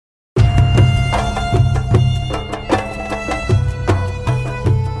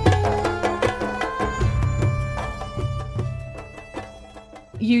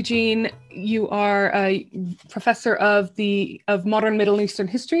Eugene, you are a professor of modern Middle Eastern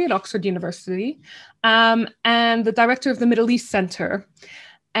history at Oxford University, and the director of the Middle East Center.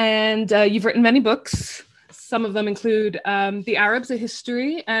 And you've written many books. Some of them include The Arabs, A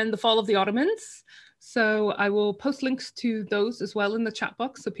History, and The Fall of the Ottomans. So I will post links to those as well in the chat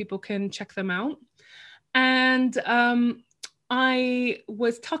box so people can check them out. And I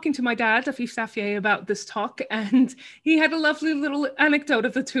was talking to my dad, Afif Safieh, about this talk, and he had a lovely little anecdote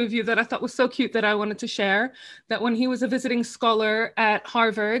of the two of you that I thought was so cute that I wanted to share. That when he was a visiting scholar at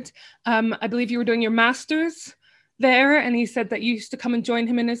Harvard, I believe you were doing your master's there, and he said that you used to come and join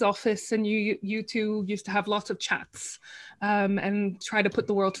him in his office, and you two used to have lots of chats and try to put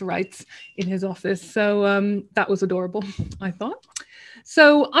the world to rights in his office. So that was adorable, I thought.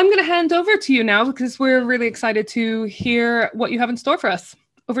 So I'm going to hand over to you now because we're really excited to hear what you have in store for us.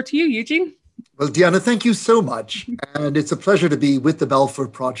 Over to you, Eugene. Well, Diana, thank you so much. And it's a pleasure to be with the Balfour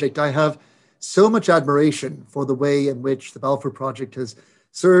Project. I have so much admiration for the way in which the Balfour Project has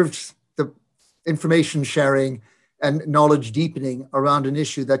served the information sharing and knowledge deepening around an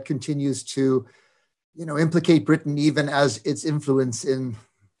issue that continues to, implicate Britain even as its influence in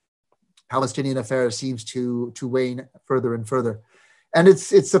Palestinian affairs seems to wane further and further. And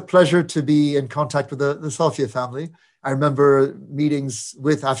it's a pleasure to be in contact with the Safieh family. I remember meetings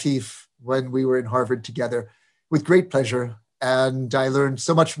with Afif when we were in Harvard together with great pleasure. And I learned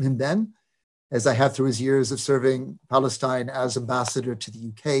so much from him then, as I have through his years of serving Palestine as ambassador to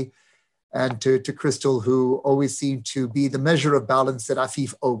the UK, and to Crystal, who always seemed to be the measure of balance that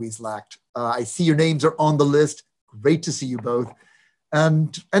Afif always lacked. I see your names are on the list. Great to see you both.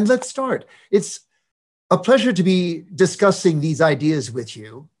 And let's start. It's a pleasure to be discussing these ideas with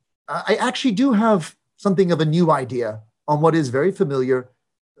you. I actually do have something of a new idea on what is very familiar,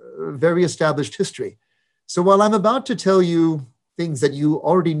 very established history. So while I'm about to tell you things that you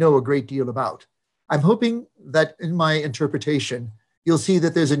already know a great deal about, I'm hoping that in my interpretation, you'll see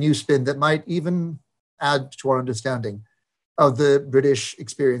that there's a new spin that might even add to our understanding of the British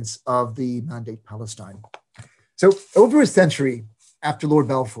experience of the Mandate Palestine. So over a century after Lord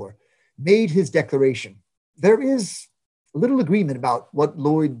Balfour made his declaration, there is little agreement about what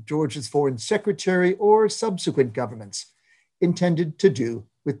Lloyd George's foreign secretary or subsequent governments intended to do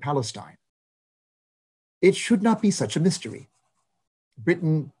with Palestine. It should not be such a mystery.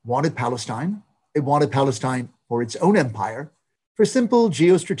 Britain wanted Palestine. It wanted Palestine for its own empire, for simple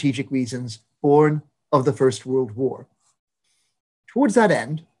geostrategic reasons born of the First World War. Towards that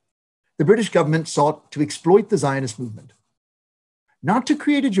end, the British government sought to exploit the Zionist movement, not to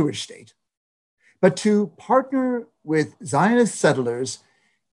create a Jewish state, but to partner with Zionist settlers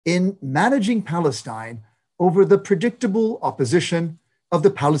in managing Palestine over the predictable opposition of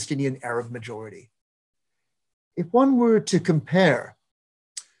the Palestinian Arab majority. If one were to compare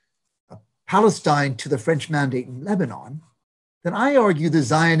Palestine to the French Mandate in Lebanon, then I argue the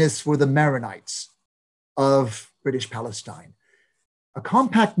Zionists were the Maronites of British Palestine, a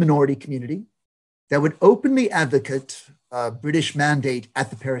compact minority community that would openly advocate a British mandate at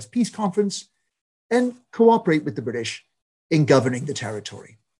the Paris Peace Conference and cooperate with the British in governing the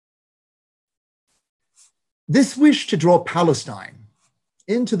territory. This wish to draw Palestine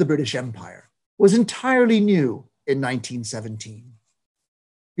into the British Empire was entirely new in 1917.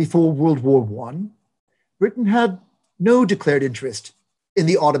 Before World War I, Britain had no declared interest in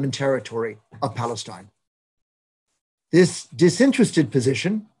the Ottoman territory of Palestine. This disinterested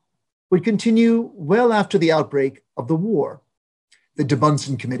position would continue well after the outbreak of the war. The de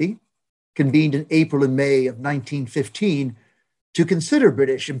Bunsen Committee, convened in April and May of 1915 to consider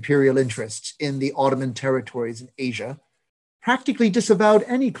British imperial interests in the Ottoman territories in Asia, practically disavowed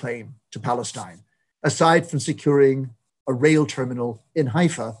any claim to Palestine, aside from securing a rail terminal in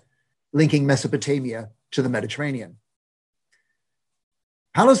Haifa, linking Mesopotamia to the Mediterranean.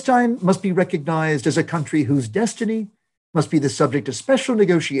 Palestine must be recognized as a country whose destiny must be the subject of special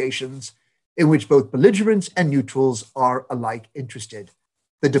negotiations in which both belligerents and neutrals are alike interested,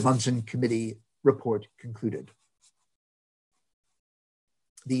 the de Bunsen Committee report concluded.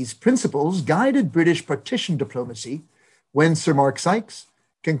 These principles guided British partition diplomacy when Sir Mark Sykes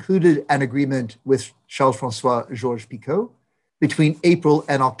concluded an agreement with Charles-François Georges-Picot between April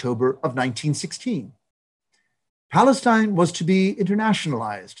and October of 1916. Palestine was to be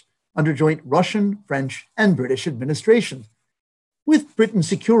internationalized under joint Russian, French, and British administration, with Britain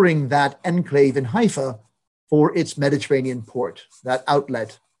securing that enclave in Haifa for its Mediterranean port, that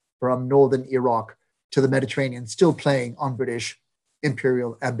outlet from northern Iraq to the Mediterranean, still playing on British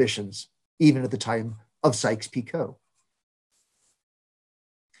imperial ambitions, even at the time of Sykes-Picot.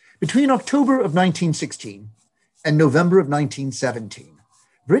 Between October of 1916 and November of 1917,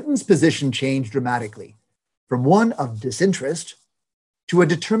 Britain's position changed dramatically from one of disinterest to a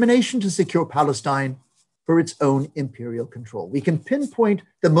determination to secure Palestine for its own imperial control. We can pinpoint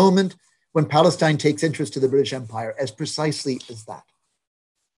the moment when Palestine takes interest to the British Empire as precisely as that.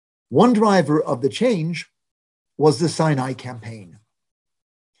 One driver of the change was the Sinai Campaign.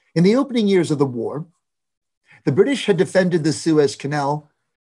 In the opening years of the war, the British had defended the Suez Canal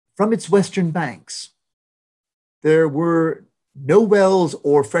from its western banks. There were no wells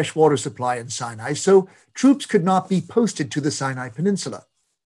or freshwater supply in Sinai, so troops could not be posted to the Sinai Peninsula.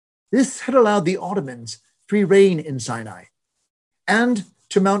 This had allowed the Ottomans free rein in Sinai and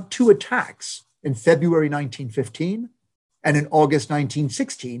to mount two attacks in February 1915 and in August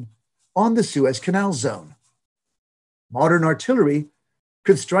 1916 on the Suez Canal zone. Modern artillery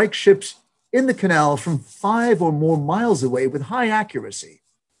could strike ships in the canal from 5 or more miles away with high accuracy.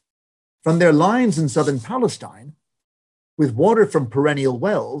 From their lines in southern Palestine, with water from perennial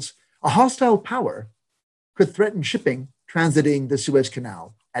wells, a hostile power could threaten shipping transiting the Suez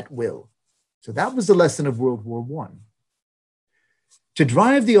Canal at will. So that was the lesson of World War I. To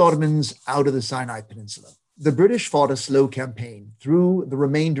drive the Ottomans out of the Sinai Peninsula, the British fought a slow campaign through the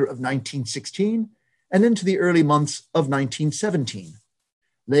remainder of 1916 and into the early months of 1917,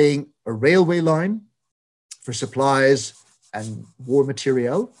 laying a railway line for supplies and war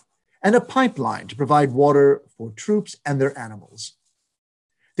material, and a pipeline to provide water for troops and their animals.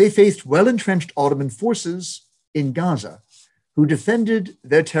 They faced well-entrenched Ottoman forces in Gaza, who defended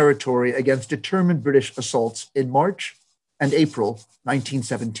their territory against determined British assaults in March and April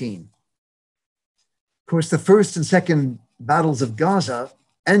 1917. Of course, the first and second battles of Gaza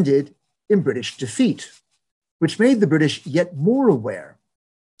ended in British defeat, which made the British yet more aware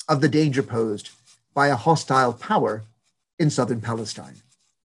of the danger posed by a hostile power in southern Palestine.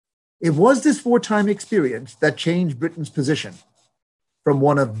 It was this wartime experience that changed Britain's position from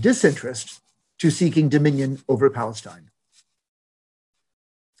one of disinterest to seeking dominion over Palestine.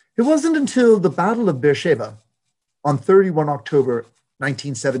 It wasn't until the Battle of Beersheba on 31 October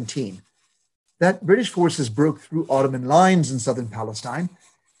 1917 that British forces broke through Ottoman lines in southern Palestine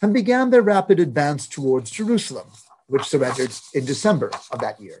and began their rapid advance towards Jerusalem, which surrendered in December of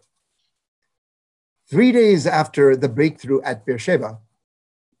that year. 3 days after the breakthrough at Beersheba,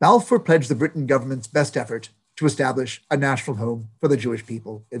 Balfour pledged the Britain government's best effort to establish a national home for the Jewish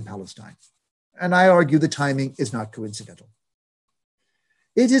people in Palestine. And I argue the timing is not coincidental.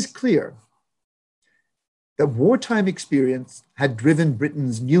 It is clear that wartime experience had driven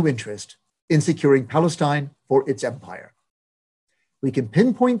Britain's new interest in securing Palestine for its empire. We can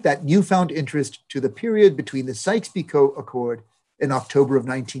pinpoint that newfound interest to the period between the Sykes-Picot Accord in October of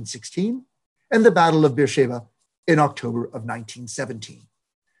 1916 and the Battle of Beersheba in October of 1917.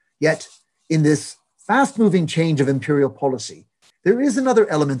 Yet, in this fast-moving change of imperial policy, there is another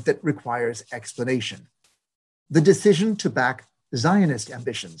element that requires explanation: the decision to back Zionist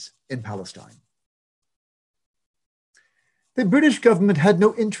ambitions in Palestine. The British government had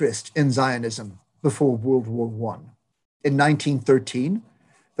no interest in Zionism before World War I. In 1913,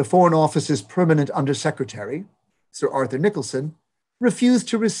 the Foreign Office's permanent undersecretary, Sir Arthur Nicholson, refused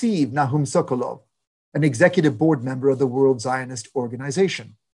to receive Nahum Sokolov, an executive board member of the World Zionist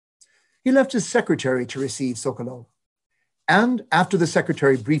Organization. He left his secretary to receive Sokolov. And after the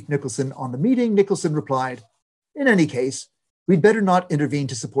secretary briefed Nicholson on the meeting, Nicholson replied, "In any case, we'd better not intervene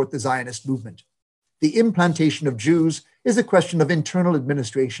to support the Zionist movement. The implantation of Jews is a question of internal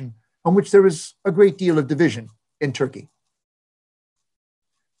administration on which there is a great deal of division in Turkey."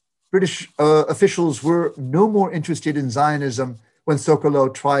 British officials were no more interested in Zionism when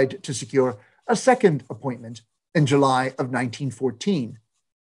Sokolov tried to secure a second appointment in July of 1914.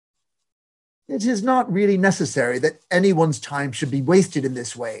 "It is not really necessary that anyone's time should be wasted in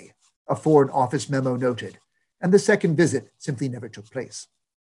this way," a Foreign Office memo noted, and the second visit simply never took place.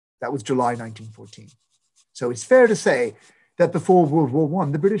 That was July 1914. So it's fair to say that before World War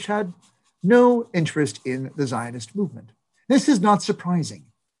I, the British had no interest in the Zionist movement. This is not surprising.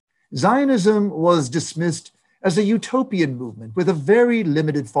 Zionism was dismissed as a utopian movement with a very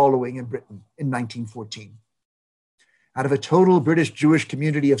limited following in Britain in 1914. Out of a total British Jewish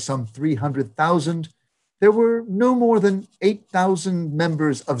community of some 300,000, there were no more than 8,000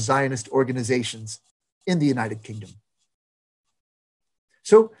 members of Zionist organizations in the United Kingdom.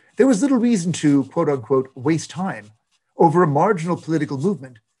 So there was little reason to, quote unquote, waste time over a marginal political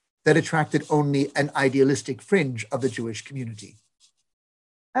movement that attracted only an idealistic fringe of the Jewish community.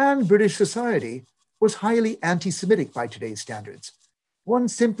 And British society was highly anti-Semitic by today's standards. One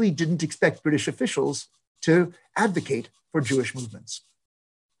simply didn't expect British officials to advocate for Jewish movements.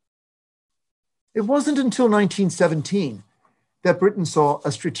 It wasn't until 1917 that Britain saw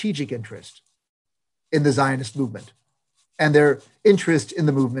a strategic interest in the Zionist movement, and their interest in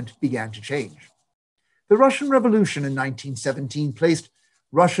the movement began to change. The Russian Revolution in 1917 placed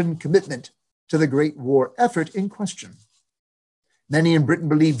Russian commitment to the Great War effort in question. Many in Britain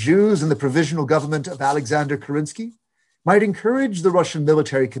believed Jews and the provisional government of Alexander Kerensky might encourage the Russian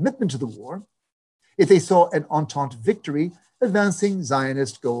military commitment to the war if they saw an Entente victory advancing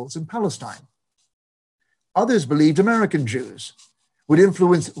Zionist goals in Palestine. Others believed American Jews would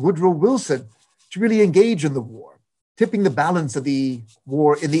influence Woodrow Wilson to really engage in the war, tipping the balance of the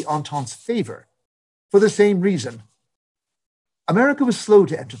war in the Entente's favor. For the same reason, America was slow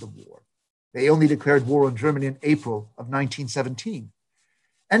to enter the war. They only declared war on Germany in April of 1917,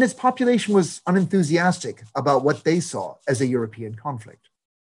 and its population was unenthusiastic about what they saw as a European conflict.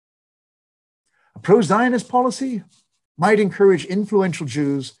 A pro-Zionist policy might encourage influential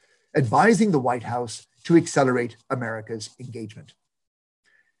Jews advising the White House to accelerate America's engagement.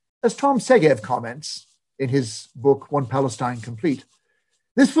 As Tom Segev comments in his book, One Palestine Complete,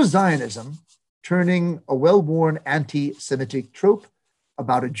 this was Zionism turning a well-worn anti-Semitic trope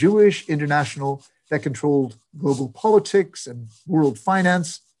about a Jewish international that controlled global politics and world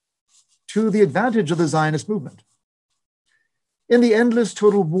finance to the advantage of the Zionist movement. In the endless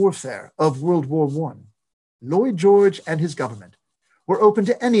total warfare of World War I, Lloyd George and his government were open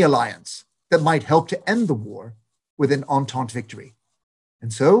to any alliance that might help to end the war with an Entente victory.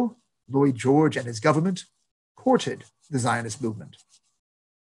 And so Lloyd George and his government courted the Zionist movement.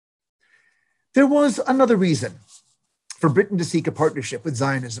 There was another reason for Britain to seek a partnership with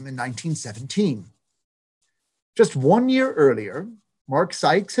Zionism in 1917. Just 1 year earlier, Mark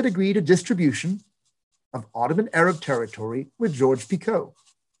Sykes had agreed a distribution of Ottoman Arab territory with Georges-Picot.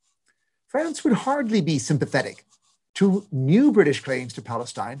 France would hardly be sympathetic to new British claims to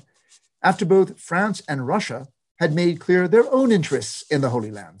Palestine after both France and Russia had made clear their own interests in the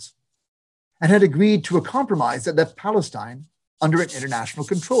Holy Lands and had agreed to a compromise that left Palestine under an international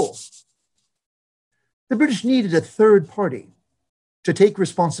control. The British needed a third party to take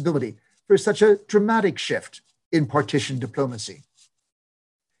responsibility for such a dramatic shift in partition diplomacy.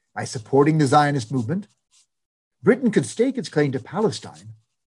 By supporting the Zionist movement, Britain could stake its claim to Palestine,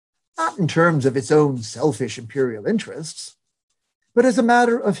 not in terms of its own selfish imperial interests, but as a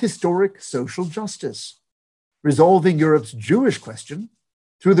matter of historic social justice, resolving Europe's Jewish question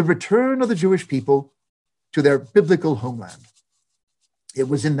through the return of the Jewish people to their biblical homeland. It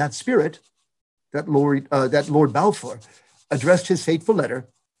was in that spirit that Lord Balfour addressed his fateful letter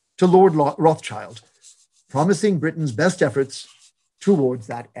to Lord Rothschild, promising Britain's best efforts towards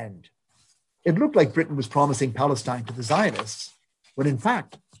that end. It looked like Britain was promising Palestine to the Zionists, when in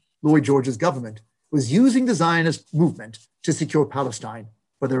fact, Lloyd George's government was using the Zionist movement to secure Palestine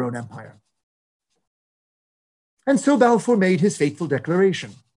for their own empire. And so Balfour made his fateful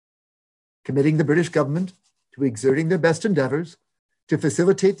declaration, committing the British government to exerting their best endeavors to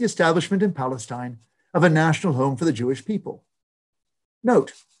facilitate the establishment in Palestine of a national home for the Jewish people.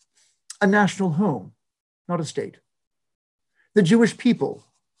 Note, a national home, not a state. The Jewish people,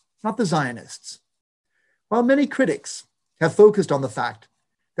 not the Zionists. While many critics have focused on the fact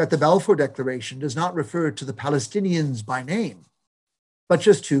that the Balfour Declaration does not refer to the Palestinians by name, but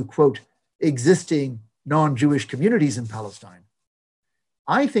just to, quote, existing non-Jewish communities in Palestine,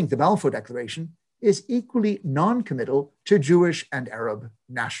 I think the Balfour Declaration is equally non-committal to Jewish and Arab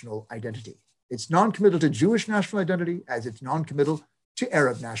national identity. It's non-committal to Jewish national identity as it's non-committal to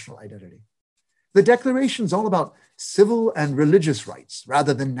Arab national identity. The Declaration is all about civil and religious rights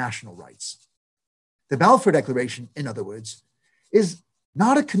rather than national rights. The Balfour Declaration, in other words, is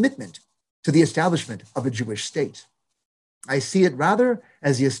not a commitment to the establishment of a Jewish state. I see it rather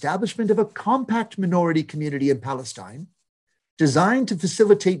as the establishment of a compact minority community in Palestine designed to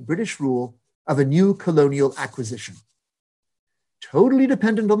facilitate British rule of a new colonial acquisition. Totally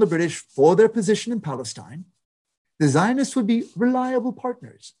dependent on the British for their position in Palestine, the Zionists would be reliable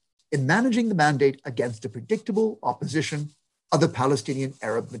partners in managing the mandate against the predictable opposition of the Palestinian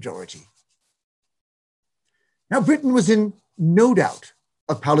Arab majority. Now, Britain was in no doubt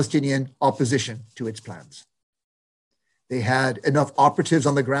of Palestinian opposition to its plans. They had enough operatives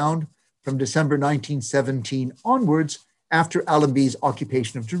on the ground from December 1917 onwards, after Allenby's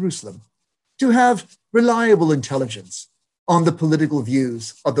occupation of Jerusalem, to have reliable intelligence on the political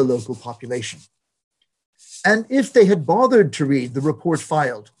views of the local population. And if they had bothered to read the report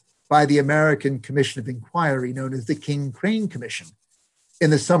filed by the American Commission of Inquiry known as the King-Crane Commission in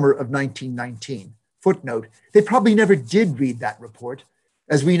the summer of 1919, footnote, they probably never did read that report.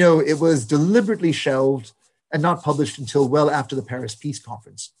 As we know, it was deliberately shelved and not published until well after the Paris Peace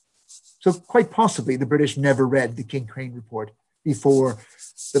Conference. So quite possibly the British never read the King-Crane report before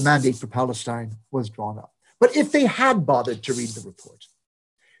the mandate for Palestine was drawn up. But if they had bothered to read the report,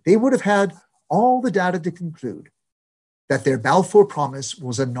 they would have had all the data to conclude that their Balfour Promise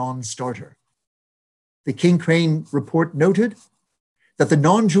was a non-starter. The King Crane report noted that the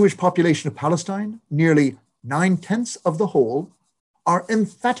non-Jewish population of Palestine, nearly 9/10 of the whole, are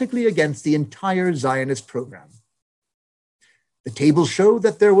emphatically against the entire Zionist program. The tables show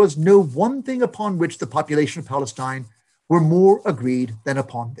that there was no one thing upon which the population of Palestine were more agreed than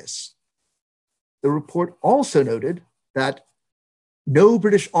upon this. The report also noted that no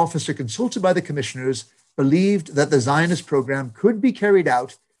British officer consulted by the commissioners believed that the Zionist program could be carried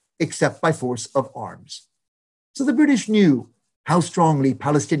out except by force of arms. So the British knew how strongly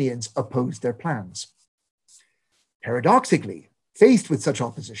Palestinians opposed their plans. Paradoxically, faced with such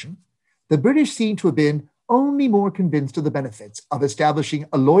opposition, the British seem to have been only more convinced of the benefits of establishing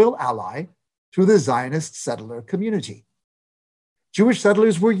a loyal ally through the Zionist settler community. Jewish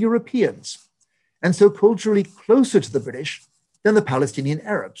settlers were Europeans, and so culturally closer to the British than the Palestinian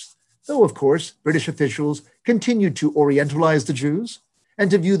Arabs, though, of course, British officials continued to Orientalize the Jews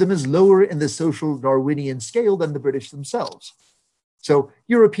and to view them as lower in the social Darwinian scale than the British themselves. So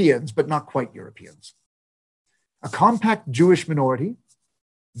Europeans, but not quite Europeans. A compact Jewish minority,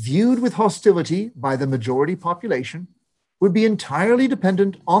 viewed with hostility by the majority population, would be entirely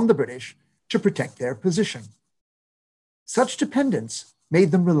dependent on the British to protect their position. Such dependence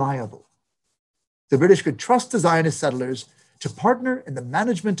made them reliable. The British could trust the Zionist settlers to partner in the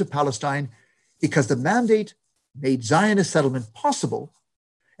management of Palestine because the mandate made Zionist settlement possible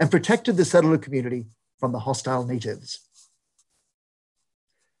and protected the settler community from the hostile natives.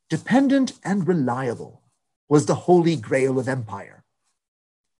 Dependent and reliable was the holy grail of empire.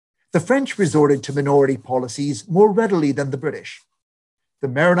 The French resorted to minority policies more readily than the British. The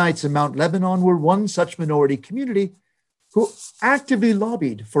Maronites in Mount Lebanon were one such minority community who actively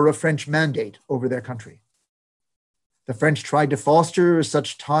lobbied for a French mandate over their country. The French tried to foster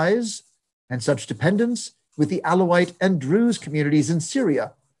such ties and such dependence with the Alawite and Druze communities in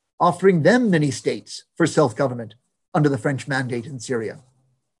Syria, offering them many states for self-government under the French mandate in Syria.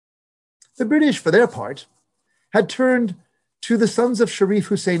 The British, for their part, had turned to the sons of Sharif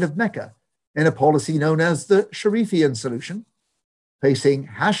Hussein of Mecca in a policy known as the Sharifian solution, placing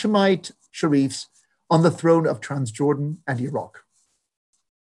Hashemite Sharifs on the throne of Transjordan and Iraq.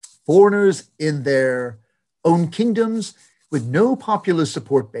 Foreigners in their own kingdoms with no popular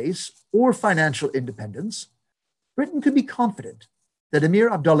support base or financial independence, Britain could be confident that Emir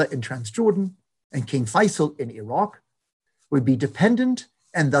Abdullah in Transjordan and King Faisal in Iraq would be dependent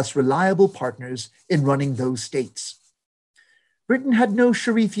and thus reliable partners in running those states. Britain had no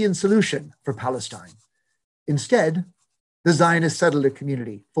Sharifian solution for Palestine. Instead, the Zionist settler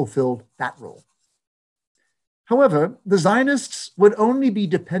community fulfilled that role. However, the Zionists would only be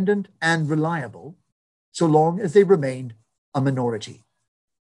dependent and reliable so long as they remained a minority.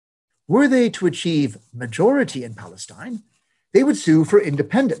 Were they to achieve majority in Palestine, they would sue for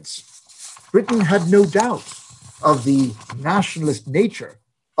independence. Britain had no doubt of the nationalist nature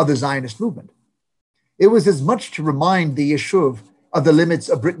of the Zionist movement. It was as much to remind the Yishuv of the limits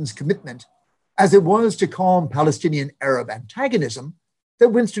of Britain's commitment as it was to calm Palestinian Arab antagonism that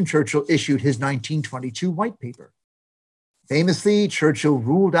Winston Churchill issued his 1922 white paper. Famously, Churchill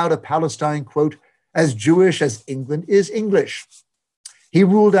ruled out a Palestine, quote, as Jewish as England is English. He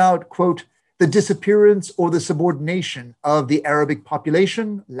ruled out, quote, the disappearance or the subordination of the Arabic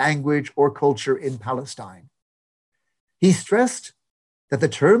population, language, or culture in Palestine. He stressed that the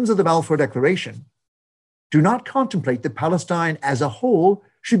terms of the Balfour Declaration do not contemplate that Palestine as a whole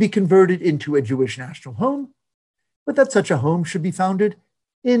should be converted into a Jewish national home, but that such a home should be founded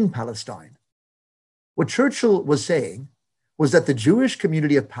in Palestine. What Churchill was saying was that the Jewish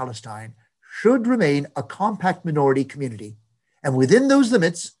community of Palestine should remain a compact minority community, and within those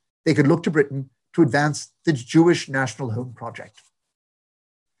limits, they could look to Britain to advance the Jewish national home project.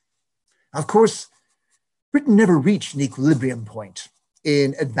 Of course, Britain never reached an equilibrium point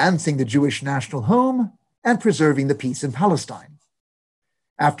in advancing the Jewish national home and preserving the peace in Palestine.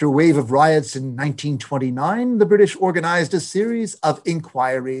 After a wave of riots in 1929, the British organized a series of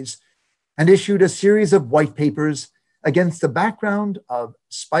inquiries and issued a series of white papers against the background of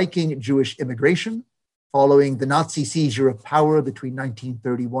spiking Jewish immigration following the Nazi seizure of power between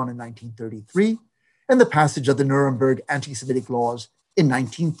 1931 and 1933, and the passage of the Nuremberg anti-Semitic laws in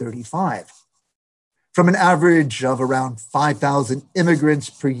 1935. From an average of around 5,000 immigrants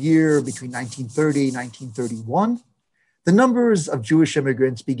per year between 1930 and 1931, the numbers of Jewish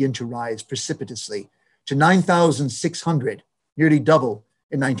immigrants begin to rise precipitously to 9,600, nearly double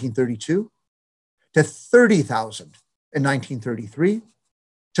in 1932, to 30,000 in 1933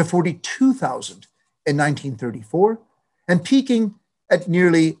 to 42,000 in 1934, and peaking at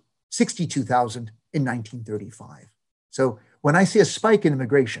nearly 62,000 in 1935. So when I see a spike in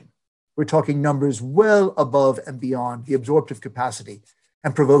immigration, we're talking numbers well above and beyond the absorptive capacity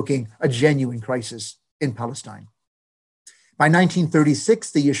and provoking a genuine crisis in Palestine. By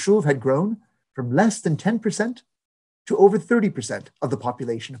 1936, the Yishuv had grown from less than 10% to over 30% of the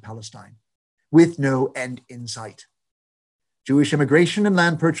population of Palestine, with no end in sight. Jewish immigration and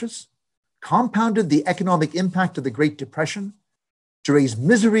land purchase compounded the economic impact of the Great Depression to raise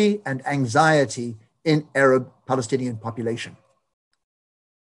misery and anxiety in Arab Palestinian population.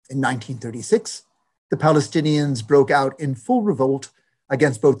 In 1936, the Palestinians broke out in full revolt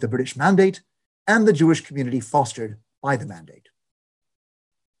against both the British mandate and the Jewish community fostered by the mandate.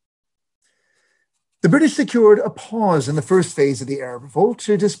 The British secured a pause in the first phase of the Arab Revolt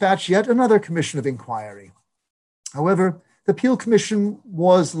to dispatch yet another commission of inquiry. However, the Peel Commission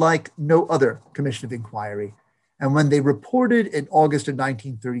was like no other commission of inquiry, and when they reported in August of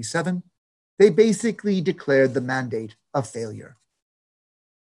 1937, they basically declared the mandate a failure.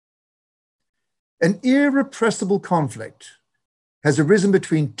 An irrepressible conflict has arisen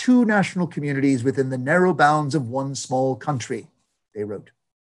between two national communities within the narrow bounds of one small country, they wrote.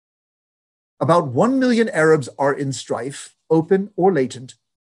 About 1 million Arabs are in strife, open or latent,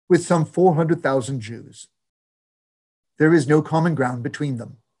 with some 400,000 Jews. There is no common ground between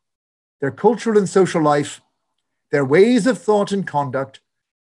them. Their cultural and social life, their ways of thought and conduct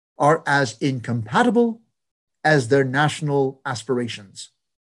are as incompatible as their national aspirations.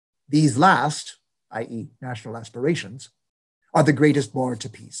 These last, i.e. national aspirations, are the greatest bar to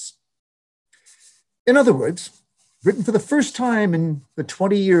peace. In other words, Britain, for the first time in the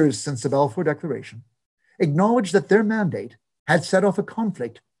 20 years since the Balfour Declaration, acknowledged that their mandate had set off a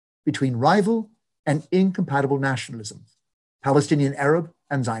conflict between rival and incompatible nationalisms, Palestinian Arab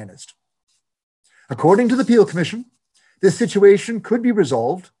and Zionist. According to the Peel Commission, this situation could be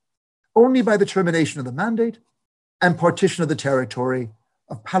resolved only by the termination of the mandate and partition of the territory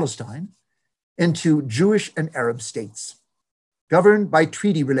of Palestine into Jewish and Arab states, governed by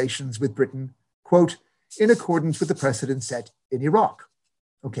treaty relations with Britain, quote, in accordance with the precedent set in Iraq.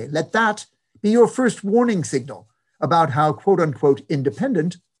 Okay, let that be your first warning signal about how, quote unquote,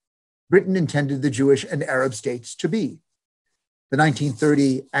 independent Britain intended the Jewish and Arab states to be. The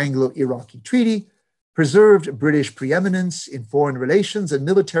 1930 Anglo-Iraqi Treaty preserved British preeminence in foreign relations and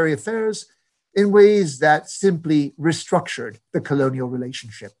military affairs in ways that simply restructured the colonial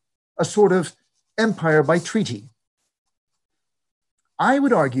relationship, a sort of empire by treaty. I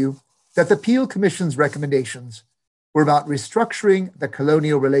would argue that the Peel Commission's recommendations were about restructuring the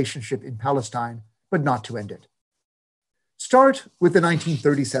colonial relationship in Palestine, but not to end it. Start with the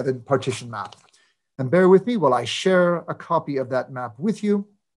 1937 partition map. And bear with me while I share a copy of that map with you.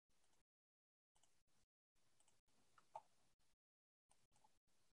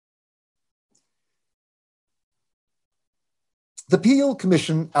 The Peel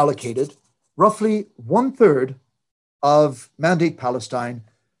Commission allocated roughly 1/3 of Mandate Palestine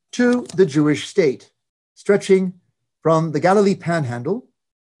to the Jewish state, stretching from the Galilee Panhandle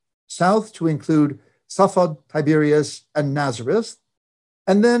south to include Safad, Tiberias, and Nazareth,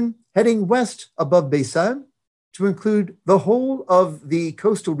 and then heading west above Beisan to include the whole of the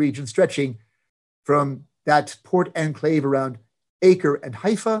coastal region stretching from that port enclave around Acre and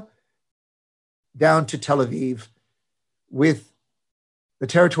Haifa down to Tel Aviv, with the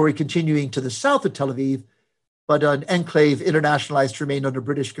territory continuing to the south of Tel Aviv, but an enclave internationalized to remain under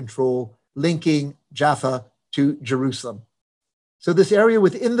British control, linking Jaffa to Jerusalem. So this area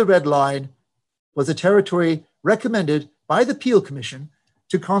within the red line was a territory recommended by the Peel Commission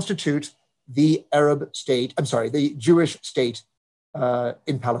to constitute the the Jewish state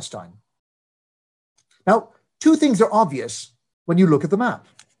in Palestine. Now, two things are obvious when you look at the map.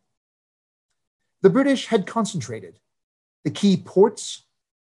 The British had concentrated the key ports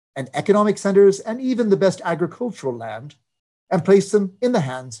and economic centers and even the best agricultural land and placed them in the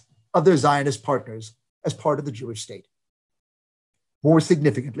hands of their Zionist partners as part of the Jewish state. More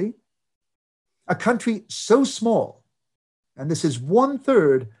significantly, a country so small, and this is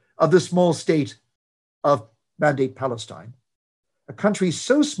 1/3 of the small state of Mandate Palestine, a country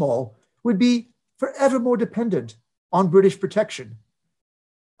so small would be forever more dependent on British protection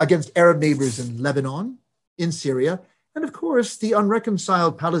against Arab neighbors in Lebanon, in Syria, and of course, the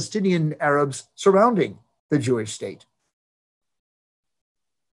unreconciled Palestinian Arabs surrounding the Jewish state.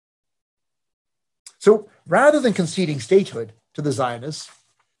 So rather than conceding statehood to the Zionists,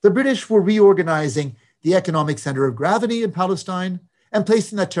 the British were reorganizing the economic center of gravity in Palestine and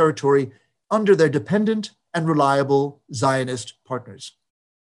placing that territory under their dependent and reliable Zionist partners.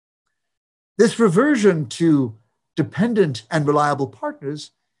 This reversion to dependent and reliable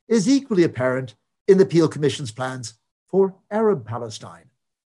partners is equally apparent in the Peel Commission's plans for Arab Palestine.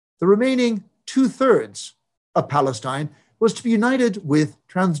 The remaining 2/3 of Palestine was to be united with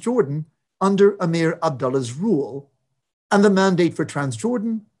Transjordan under Emir Abdullah's rule, and the mandate for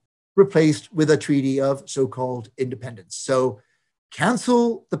Transjordan replaced with a treaty of so-called independence. So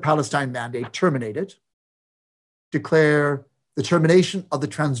cancel the Palestine mandate, terminate it, declare the termination of the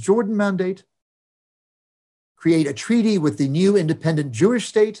Transjordan mandate, create a treaty with the new independent Jewish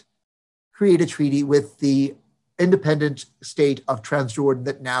state, create a treaty with the independent state of Transjordan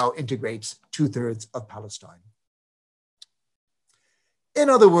that now integrates 2/3 of Palestine. In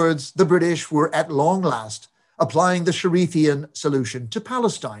other words, the British were at long last applying the Sharifian solution to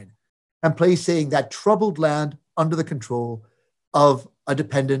Palestine and placing that troubled land under the control of a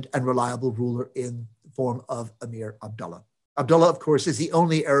dependent and reliable ruler in the form of Emir Abdullah. Abdullah, of course, is the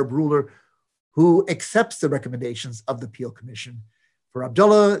only Arab ruler who accepts the recommendations of the Peel Commission. For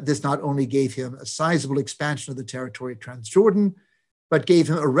Abdullah, this not only gave him a sizable expansion of the territory of Transjordan, but gave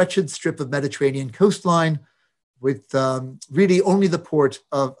him a wretched strip of Mediterranean coastline with really only the port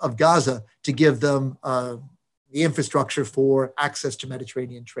of Gaza to give them the infrastructure for access to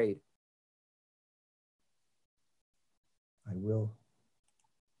Mediterranean trade. I will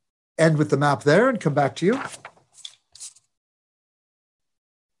end with the map there and come back to you.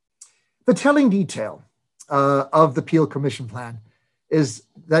 The telling detail of the Peel Commission plan is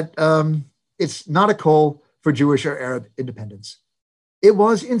that it's not a call for Jewish or Arab independence. It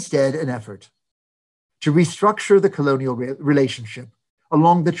was instead an effort to restructure the colonial relationship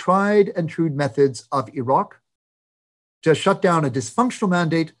along the tried and true methods of Iraq, to shut down a dysfunctional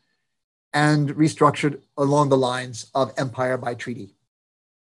mandate and restructured along the lines of empire by treaty.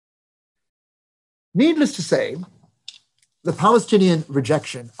 Needless to say, the Palestinian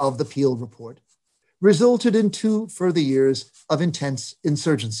rejection of the Peel report resulted in 2 further years of intense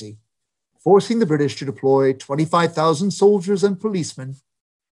insurgency, forcing the British to deploy 25,000 soldiers and policemen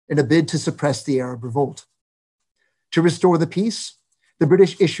in a bid to suppress the Arab revolt. To restore the peace, the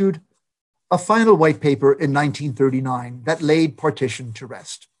British issued a final white paper in 1939 that laid partition to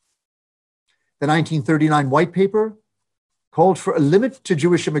rest. The 1939 white paper called for a limit to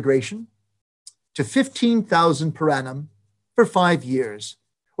Jewish immigration to 15,000 per annum for 5 years,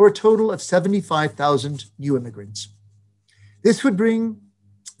 or a total of 75,000 new immigrants. This would bring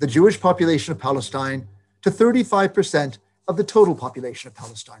the Jewish population of Palestine to 35% of the total population of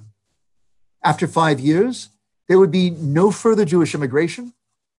Palestine. After 5 years, there would be no further Jewish immigration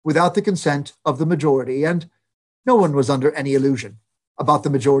without the consent of the majority, and no one was under any illusion about the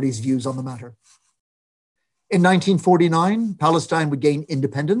majority's views on the matter. In 1949, Palestine would gain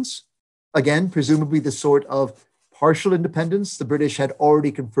independence, again, presumably the sort of partial independence the British had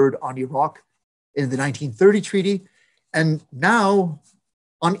already conferred on Iraq in the 1930 treaty, and now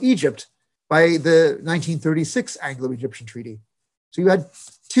on Egypt by the 1936 Anglo-Egyptian treaty. So you had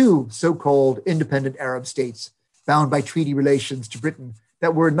 2 so-called independent Arab states bound by treaty relations to Britain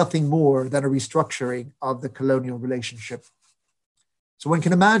that were nothing more than a restructuring of the colonial relationship. So one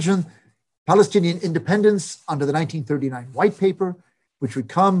can imagine Palestinian independence under the 1939 White Paper, which would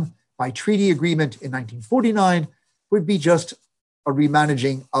come by treaty agreement in 1949, would be just a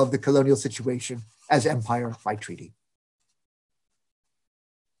remanaging of the colonial situation as empire by treaty.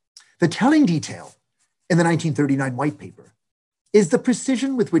 The telling detail in the 1939 White Paper is the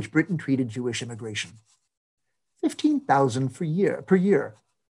precision with which Britain treated Jewish immigration. 15,000 per year,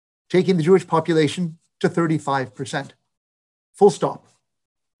 taking the Jewish population to 35%. Full stop.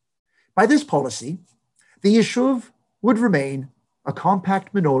 By this policy, the Yishuv would remain a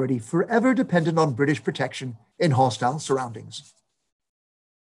compact minority forever dependent on British protection in hostile surroundings.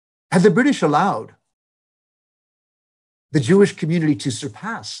 Had the British allowed the Jewish community to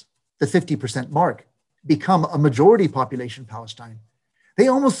surpass the 50% mark, become a majority population in Palestine, they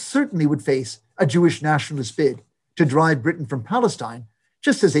almost certainly would face a Jewish nationalist bid to drive Britain from Palestine,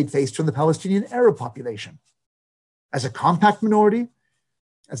 just as they'd faced from the Palestinian Arab population. As a compact minority,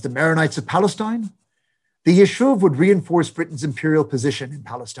 as the Maronites of Palestine, the Yishuv would reinforce Britain's imperial position in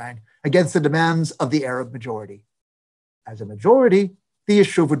Palestine against the demands of the Arab majority. As a majority, the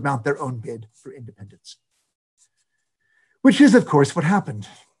Yishuv would mount their own bid for independence. Which is, of course, what happened.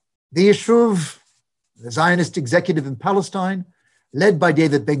 The Yishuv, the Zionist executive in Palestine, led by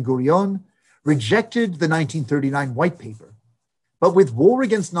David Ben-Gurion, rejected the 1939 White Paper. But with war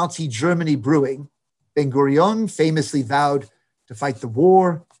against Nazi Germany brewing, Ben-Gurion famously vowed to fight the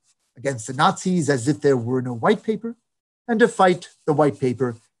war against the Nazis as if there were no White Paper, and to fight the White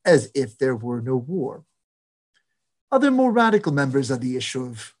Paper as if there were no war. other more radical members of the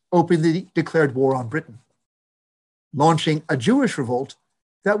Yishuv openly declared war on Britain, launching a Jewish revolt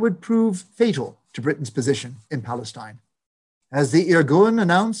that would prove fatal to Britain's position in Palestine. As the Irgun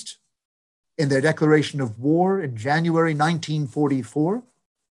announced in their declaration of war in January 1944,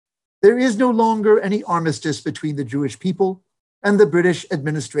 there is no longer any armistice between the Jewish people and the British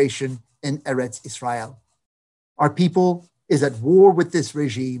administration in Eretz Israel. Our people is at war with this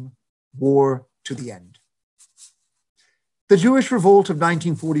regime, war to the end. The Jewish revolt of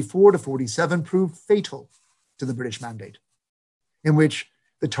 1944 to 47 proved fatal to the British mandate, in which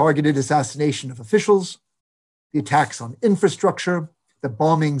the targeted assassination of officials, the attacks on infrastructure, the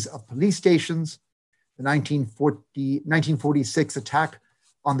bombings of police stations, the 1946 attack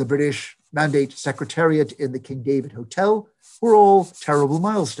on the British Mandate Secretariat in the King David Hotel were all terrible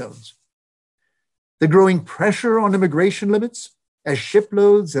milestones. The growing pressure on immigration limits as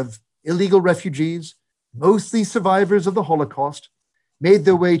shiploads of illegal refugees, mostly survivors of the Holocaust, made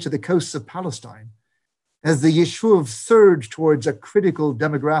their way to the coasts of Palestine, as the Yishuv surged towards a critical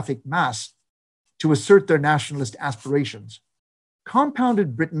demographic mass to assert their nationalist aspirations,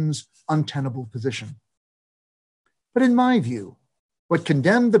 compounded Britain's untenable position. But in my view, what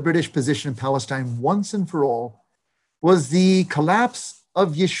condemned the British position in Palestine once and for all was the collapse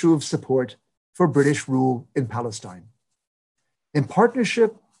of Yishuv support for British rule in Palestine. In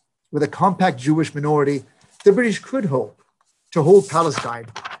partnership with a compact Jewish minority, the British could hope to hold Palestine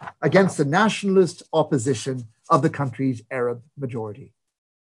against the nationalist opposition of the country's Arab majority.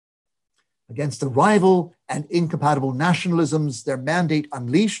 Against the rival and incompatible nationalisms their mandate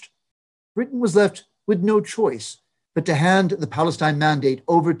unleashed, Britain was left with no choice but to hand the Palestine mandate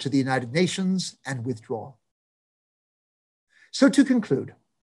over to the United Nations and withdraw. So to conclude,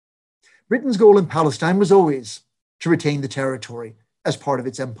 Britain's goal in Palestine was always to retain the territory as part of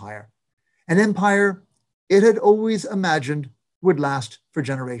its empire, an empire it had always imagined would last for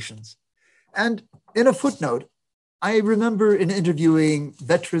generations. And in a footnote, I remember in interviewing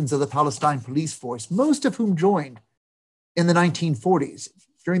veterans of the Palestine police force, most of whom joined in the 1940s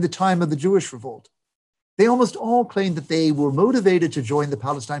during the time of the Jewish revolt. They almost all claimed that they were motivated to join the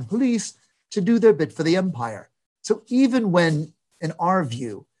Palestine police to do their bit for the empire. So even when, in our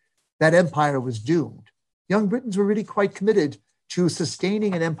view, that empire was doomed, young Britons were really quite committed to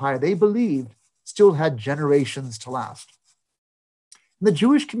sustaining an empire they believed still had generations to last. And the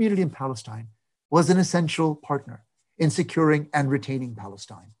Jewish community in Palestine was an essential partner in securing and retaining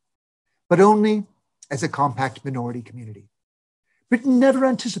Palestine, but only as a compact minority community. Britain never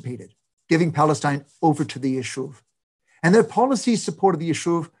anticipated giving Palestine over to the Yishuv, and their policies supported the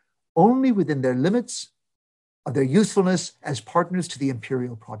Yishuv only within their limits of their usefulness as partners to the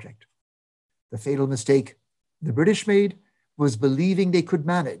imperial project. The fatal mistake the British made was believing they could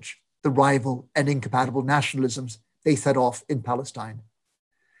manage the rival and incompatible nationalisms they set off in Palestine.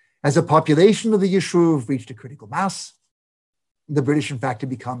 As a population of the Yishuv reached a critical mass, the British, in fact, had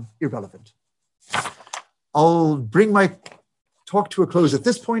become irrelevant. I'll bring my talk to a close at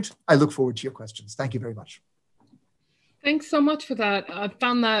this point. I look forward to your questions. Thank you very much. Thanks so much for that. I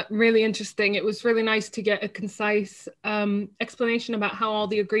found that really interesting. It was really nice to get a concise explanation about how all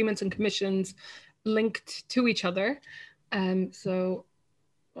the agreements and commissions linked to each other. So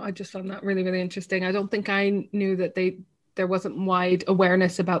I just found that really, really interesting. I don't think I knew that there wasn't wide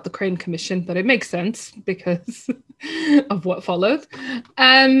awareness about the Crane Commission, but it makes sense because of what followed.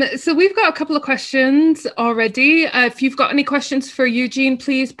 So we've got a couple of questions already. If you've got any questions for Eugene,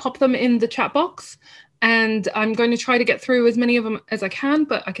 please pop them in the chat box. And I'm going to try to get through as many of them as I can,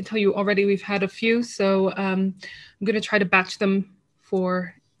 but I can tell you already we've had a few. So I'm going to try to batch them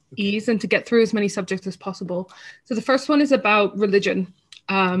for ease and to get through as many subjects as possible. So the first one is about religion.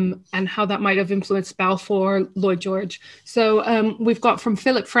 And how that might have influenced Balfour, Lloyd George. So we've got from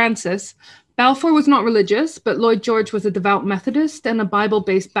Philip Francis, Balfour was not religious, but Lloyd George was a devout Methodist and a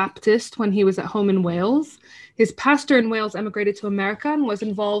Bible-based Baptist when he was at home in Wales. His pastor in Wales emigrated to America and was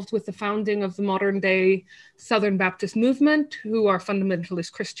involved with the founding of the modern-day Southern Baptist movement, who are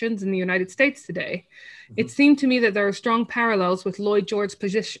fundamentalist Christians in the United States today. It seemed to me that there are strong parallels with Lloyd George's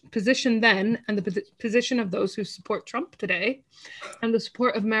position then and the position of those who support Trump today and the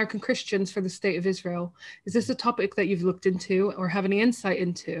support of American Christians for the state of Israel. Is this a topic that you've looked into or have any insight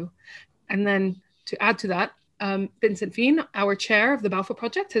into? And then to add to that, Vincent Veen, our chair of the Balfour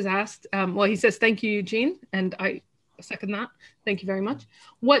Project, has asked, well, he says, thank you, Eugene, and I second that. Thank you very much.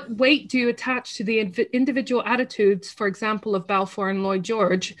 What weight do you attach to the individual attitudes, for example, of Balfour and Lloyd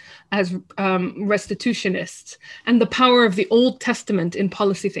George as restitutionists and the power of the Old Testament in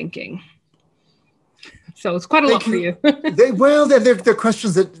policy thinking? So it's quite a lot for you. They're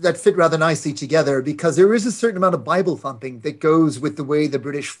questions that fit rather nicely together, because there is a certain amount of Bible thumping that goes with the way the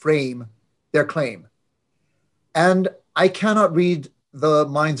British frame their claim. And I cannot read the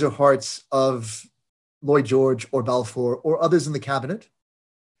minds or hearts of Lloyd George or Balfour or others in the cabinet.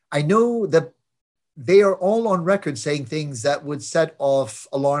 I know that they are all on record saying things that would set off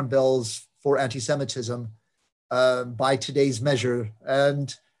alarm bells for anti-Semitism by today's measure.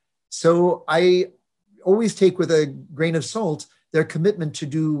 And so I always take with a grain of salt their commitment to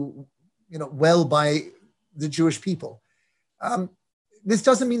do well by the Jewish people. This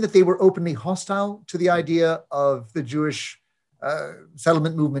doesn't mean that they were openly hostile to the idea of the Jewish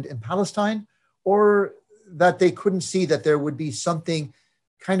settlement movement in Palestine, or that they couldn't see that there would be something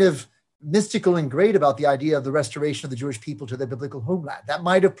kind of mystical and great about the idea of the restoration of the Jewish people to their biblical homeland. That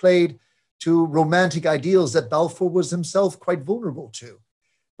might have played to romantic ideals that Balfour was himself quite vulnerable to.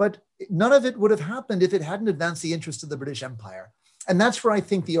 But none of it would have happened if it hadn't advanced the interests of the British Empire. And that's where I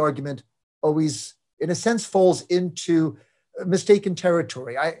think the argument always, in a sense, falls into mistaken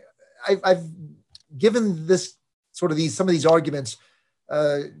territory. I've given this some of these arguments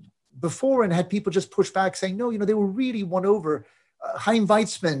before, and had people just push back saying, no, they were really won over. Chaim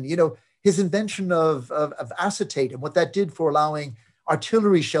Weizmann, his invention of acetate and what that did for allowing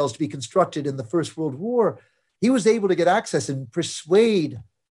artillery shells to be constructed in the First World War, he was able to get access and persuade,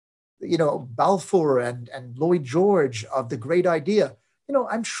 Balfour and Lloyd George of the great idea.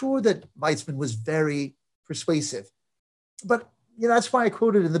 I'm sure that Weizmann was very persuasive. But that's why I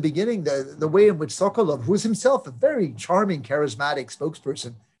quoted in the beginning the way in which Sokolov, who was himself a very charming, charismatic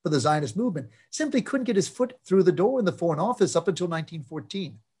spokesperson for the Zionist movement, simply couldn't get his foot through the door in the Foreign Office up until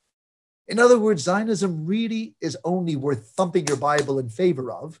 1914. In other words, Zionism really is only worth thumping your Bible in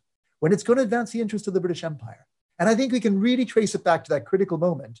favor of when it's going to advance the interest of the British Empire. And I think we can really trace it back to that critical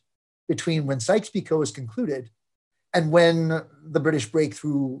moment between when Sykes-Picot is concluded and when the British break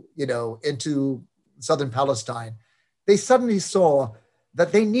through, into southern Palestine. They suddenly saw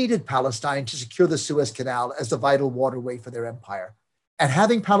that they needed Palestine to secure the Suez Canal as the vital waterway for their empire. And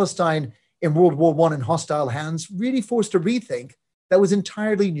having Palestine in World War I in hostile hands really forced a rethink that was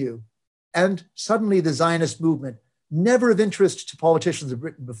entirely new. And suddenly the Zionist movement, never of interest to politicians of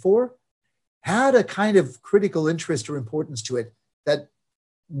Britain before, had a kind of critical interest or importance to it that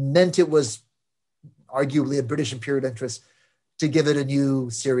meant it was arguably a British imperial interest to give it a new,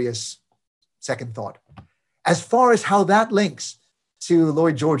 serious second thought. As far as how that links to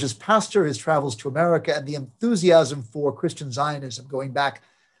Lloyd George's pastor, his travels to America, and the enthusiasm for Christian Zionism going back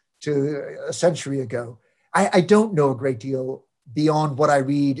to a century ago, I don't know a great deal beyond what I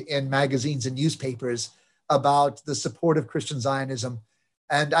read in magazines and newspapers about the support of Christian Zionism.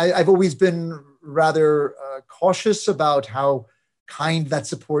 And I've always been rather cautious about how kind that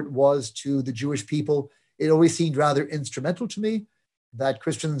support was to the Jewish people. It always seemed rather instrumental to me that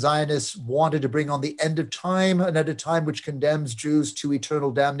Christian Zionists wanted to bring on the end of time, and at a time which condemns Jews to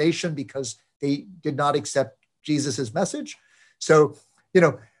eternal damnation because they did not accept Jesus's message. So, in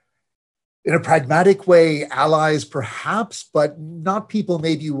a pragmatic way, allies perhaps, but not people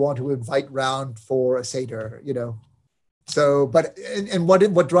maybe you want to invite round for a Seder, So, but, and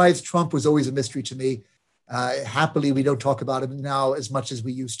what drives Trump was always a mystery to me. Happily, we don't talk about him now as much as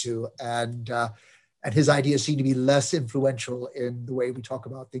we used to. And his ideas seem to be less influential in the way we talk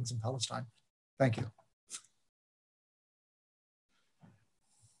about things in Palestine. Thank you.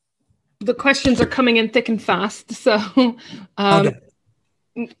 The questions are coming in thick and fast. So,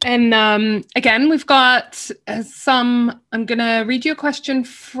 again, we've got some. I'm going to read you a question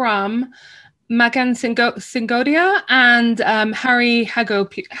from Magan Singodia and Harry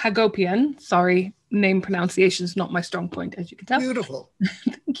Hagopian. Sorry, name pronunciation is not my strong point, as you can tell. Beautiful.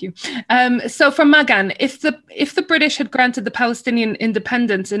 Thank you. So from Magan, if the British had granted the Palestinian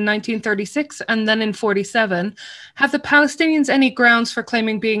independence in 1936 and then in 47, have the Palestinians any grounds for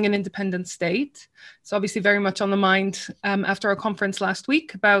claiming being an independent state? It's obviously very much on the mind after our conference last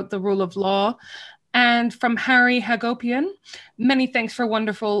week about the rule of law. And from Harry Hagopian, many thanks for a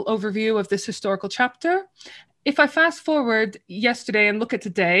wonderful overview of this historical chapter. If I fast forward yesterday and look at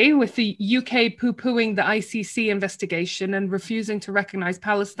today, with the UK poo-pooing the ICC investigation and refusing to recognize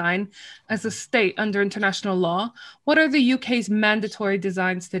Palestine as a state under international law, what are the UK's mandatory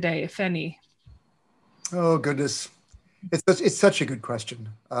designs today, if any? Oh, goodness. It's such a good question.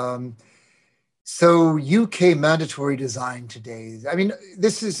 So UK mandatory design today, I mean,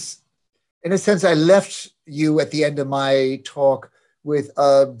 this is, in a sense, I left you at the end of my talk with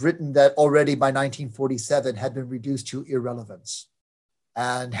Britain that already by 1947 had been reduced to irrelevance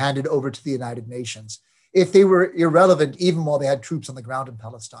and handed over to the United Nations. If they were irrelevant, even while they had troops on the ground in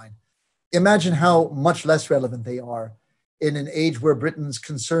Palestine, imagine how much less relevant they are in an age where Britain's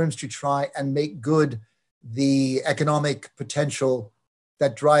concerns to try and make good the economic potential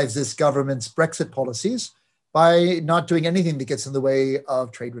that drives this government's Brexit policies by not doing anything that gets in the way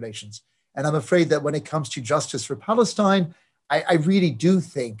of trade relations. And I'm afraid that when it comes to justice for Palestine, I really do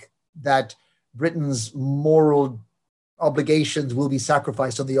think that Britain's moral obligations will be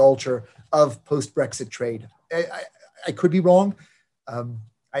sacrificed on the altar of post-Brexit trade. I could be wrong.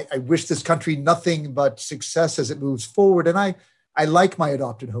 I wish this country nothing but success as it moves forward. And I like my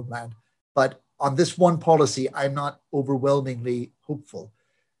adopted homeland, but on this one policy, I'm not overwhelmingly hopeful.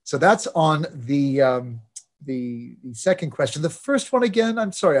 So that's on the second question. The first one again,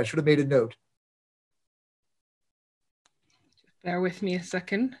 I'm sorry, I should have made a note. Bear with me a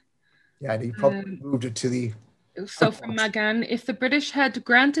second. Yeah, you probably moved it to the... So from Magan, if the British had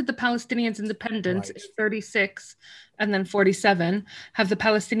granted the Palestinians independence in 36 and then 47, have the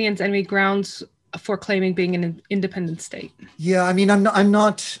Palestinians any grounds for claiming being an independent state? Yeah, I mean, I'm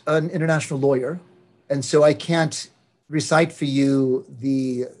not an international lawyer, and so I can't recite for you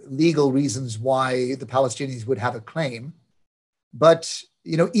the legal reasons why the Palestinians would have a claim. But,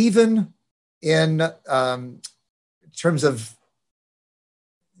 you know, even in terms of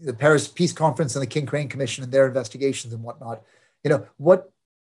the Paris Peace Conference and the King Crane Commission and their investigations and whatnot, you know, what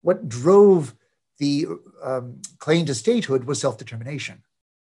drove the claim to statehood was self-determination.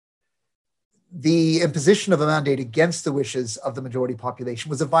 The imposition of a mandate against the wishes of the majority population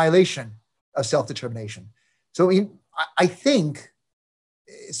was a violation of self-determination. So I think,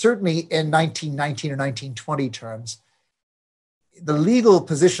 certainly in 1919 or 1920 terms, the legal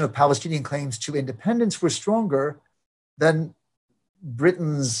position of Palestinian claims to independence were stronger than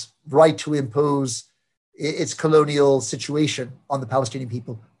Britain's right to impose its colonial situation on the Palestinian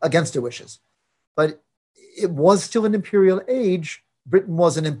people against their wishes. But it was still an imperial age. Britain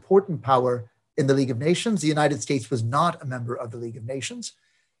was an important power in the League of Nations. The United States was not a member of the League of Nations.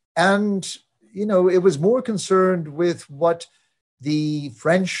 And, you know, it was more concerned with what the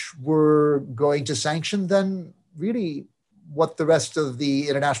French were going to sanction than really what the rest of the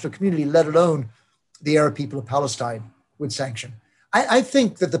international community, let alone the Arab people of Palestine, would sanction. I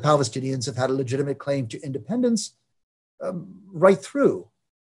think that the Palestinians have had a legitimate claim to independence right through.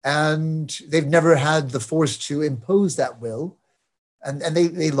 And they've never had the force to impose that will. And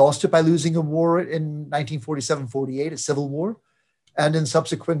they lost it by losing a war in 1947-48, a civil war, and in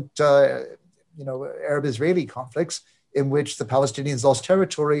subsequent Arab-Israeli conflicts in which the Palestinians lost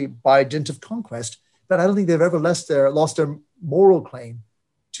territory by dint of conquest. But I don't think they've ever lost their moral claim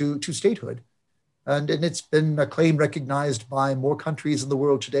to statehood. And it's been a claim recognized by more countries in the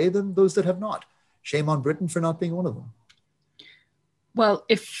world today than those that have not. Shame on Britain for not being one of them. Well,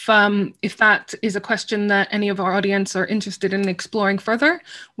 if that is a question that any of our audience are interested in exploring further,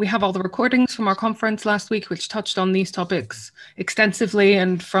 we have all the recordings from our conference last week, which touched on these topics extensively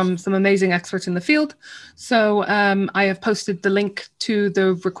and from some amazing experts in the field. So I have posted the link to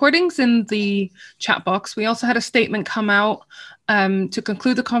the recordings in the chat box. We also had a statement come out to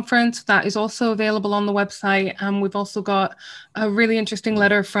conclude the conference that is also available on the website. And we've also got a really interesting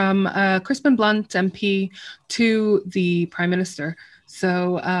letter from Crispin Blunt, MP, to the Prime Minister.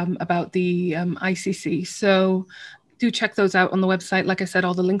 So about the ICC. So do check those out on the website. Like I said,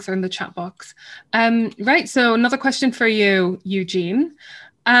 all the links are in the chat box. Right, so another question for you, Eugene.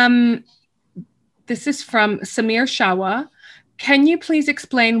 This is from Samir Shawa. Can you please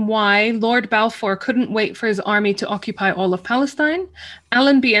explain why Lord Balfour couldn't wait for his army to occupy all of Palestine?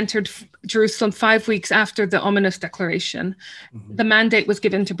 Allenby entered Jerusalem 5 weeks after the ominous declaration. Mm-hmm. The mandate was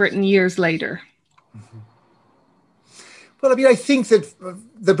given to Britain years later. Mm-hmm. Well, I mean, I think that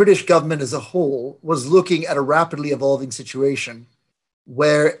the British government as a whole was looking at a rapidly evolving situation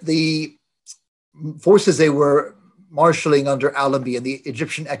where the forces they were marshalling under Allenby and the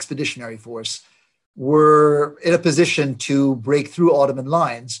Egyptian Expeditionary Force were in a position to break through Ottoman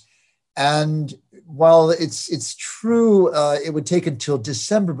lines. And while it's true, it would take until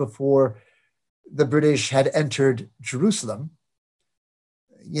December before the British had entered Jerusalem.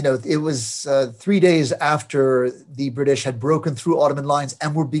 You know, it was 3 days after the British had broken through Ottoman lines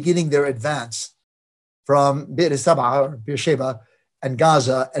and were beginning their advance from Beersheba and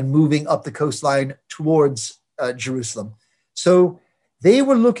Gaza and moving up the coastline towards Jerusalem. So they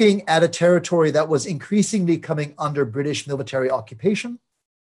were looking at a territory that was increasingly coming under British military occupation.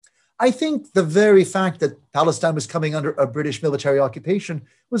 I think the very fact that Palestine was coming under a British military occupation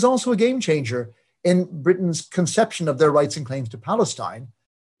was also a game changer in Britain's conception of their rights and claims to Palestine.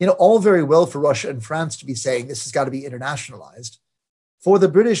 You know, all very well for Russia and France to be saying this has got to be internationalized. For the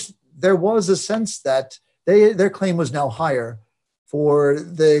British, there was a sense that their claim was now higher for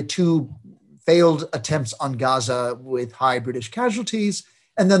the two failed attempts on Gaza with high British casualties,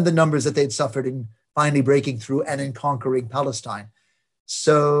 and then the numbers that they'd suffered in finally breaking through and in conquering Palestine.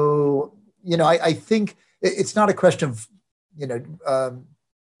 So, I think it's not a question of,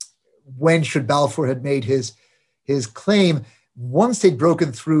 when should Balfour had made his claim. Once they'd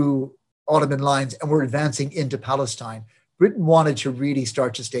broken through Ottoman lines and were advancing into Palestine, Britain wanted to really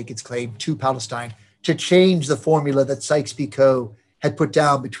start to stake its claim to Palestine, to change the formula that Sykes-Picot had put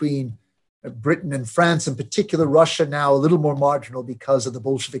down between Britain and France, in particular Russia, now a little more marginal because of the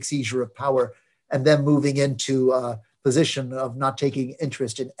Bolshevik seizure of power, and then moving into a position of not taking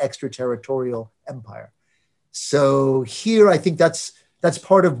interest in extraterritorial empire. So here, I think that's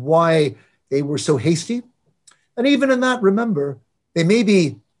part of why they were so hasty. And even in that, remember, they may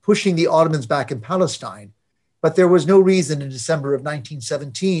be pushing the Ottomans back in Palestine, but there was no reason in December of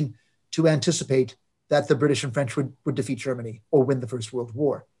 1917 to anticipate that the British and French would defeat Germany or win the First World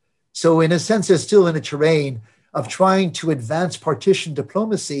War. So in a sense, they're still in a terrain of trying to advance partition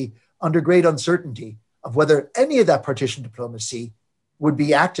diplomacy under great uncertainty of whether any of that partition diplomacy would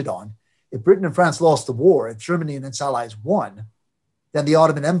be acted on. If Britain and France lost the war, if Germany and its allies won, then the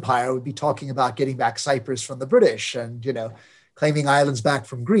Ottoman Empire would be talking about getting back Cyprus from the British and, claiming islands back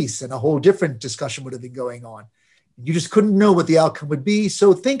from Greece, and a whole different discussion would have been going on. You just couldn't know what the outcome would be.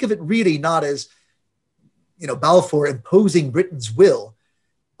 So think of it really not as, Balfour imposing Britain's will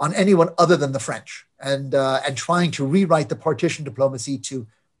on anyone other than the French and trying to rewrite the partition diplomacy to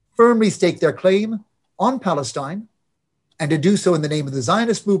firmly stake their claim on Palestine and to do so in the name of the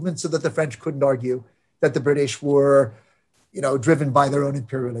Zionist movement so that the French couldn't argue that the British were, driven by their own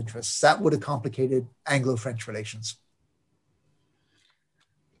imperial interests. That would have complicated Anglo-French relations.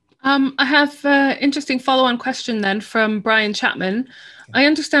 I have an interesting follow-on question then from Brian Chapman. I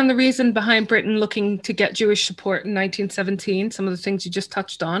understand the reason behind Britain looking to get Jewish support in 1917, some of the things you just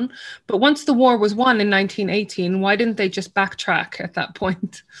touched on. But once the war was won in 1918, why didn't they just backtrack at that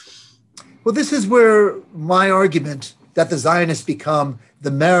point? Well, this is where my argument that the Zionists become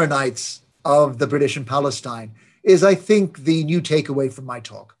the Maronites of the British in Palestine is, I think, the new takeaway from my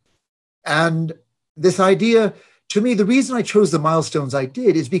talk. And this idea, to me, the reason I chose the milestones I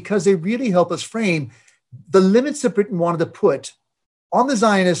did is because they really help us frame the limits that Britain wanted to put on the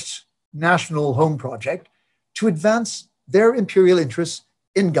Zionist national home project to advance their imperial interests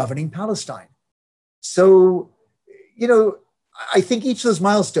in governing Palestine. So, I think each of those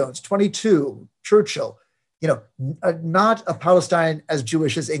milestones, 22, Churchill, not a Palestine as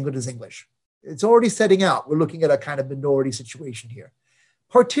Jewish as England is English. It's already setting out. We're looking at a kind of minority situation here.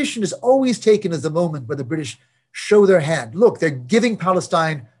 Partition is always taken as the moment where the British show their hand. Look, they're giving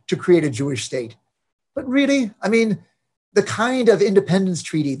Palestine to create a Jewish state. But really, the kind of independence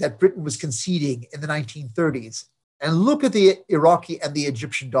treaty that Britain was conceding in the 1930s, and look at the Iraqi and the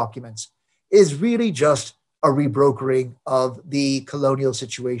Egyptian documents, is really just a rebrokering of the colonial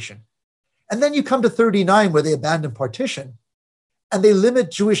situation. And then you come to 39, where they abandon partition, and they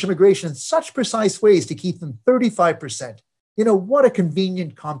limit Jewish immigration in such precise ways to keep them 35%. What a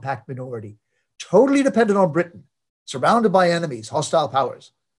convenient compact minority, totally dependent on Britain, surrounded by enemies, hostile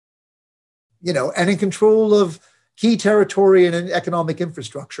powers, and in control of key territory and economic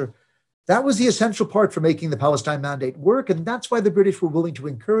infrastructure. That was the essential part for making the Palestine Mandate work. And that's why the British were willing to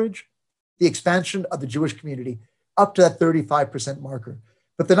encourage the expansion of the Jewish community up to that 35% marker.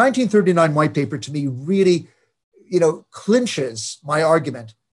 But the 1939 white paper, to me, really, clinches my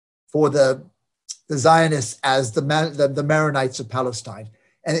argument for the Zionists as the Maronites of Palestine.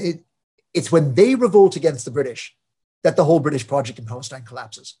 And it's when they revolt against the British that the whole British project in Palestine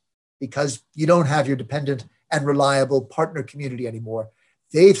collapses, because you don't have your dependent and reliable partner community anymore.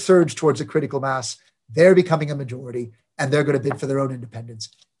 They've surged towards a critical mass. They're becoming a majority, and they're going to bid for their own independence,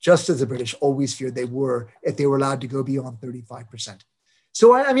 just as the British always feared they were if they were allowed to go beyond 35%.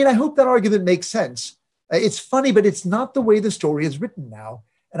 So, I hope that argument makes sense. It's funny, but it's not the way the story is written now,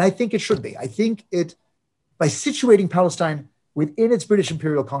 and I think it should be. I think by situating Palestine within its British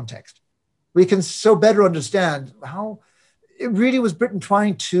imperial context, we can so better understand how it really was Britain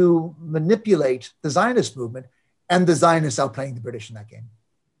trying to manipulate the Zionist movement and the Zionists outplaying the British in that game.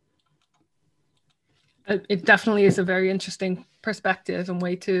 It definitely is a very interesting perspective and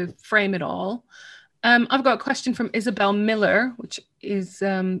way to frame it all. I've got a question from Isabel Miller, which is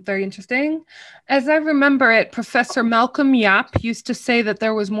very interesting. As I remember it, Professor Malcolm Yapp used to say that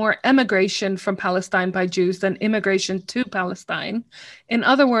there was more emigration from Palestine by Jews than immigration to Palestine. In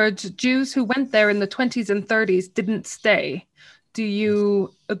other words, Jews who went there in the 20s and 30s didn't stay. Do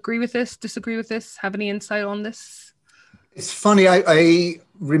you agree with this, disagree with this, have any insight on this? It's funny, I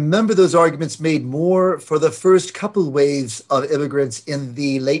remember those arguments made more for the first couple waves of immigrants in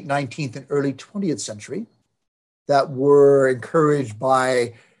the late 19th and early 20th century that were encouraged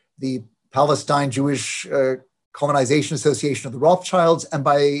by the Palestine Jewish Colonization Association of the Rothschilds and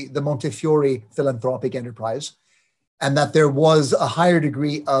by the Montefiore philanthropic enterprise, and that there was a higher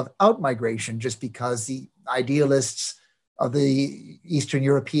degree of outmigration just because the idealists of the Eastern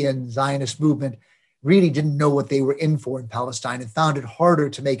European Zionist movement really didn't know what they were in for in Palestine and found it harder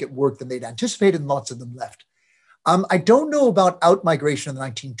to make it work than they'd anticipated, and lots of them left. I don't know about outmigration in the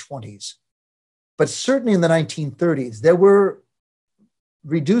 1920s, but certainly in the 1930s, there were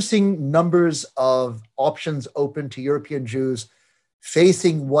reducing numbers of options open to European Jews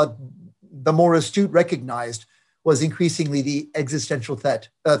facing what the more astute recognized was increasingly the existential threat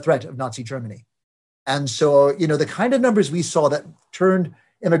of Nazi Germany. And so, the kind of numbers we saw that turned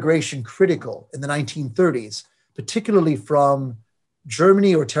immigration critical in the 1930s, particularly from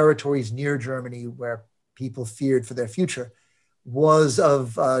Germany or territories near Germany where people feared for their future, was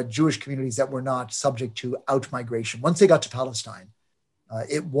of Jewish communities that were not subject to outmigration. Once they got to Palestine,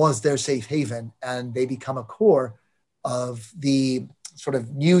 it was their safe haven, and they become a core of the sort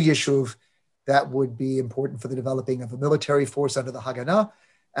of new Yishuv that would be important for the developing of a military force under the Haganah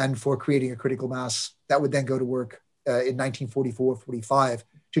and for creating a critical mass that would then go to work in 1944-45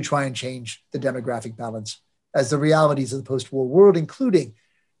 to try and change the demographic balance as the realities of the post-war world, including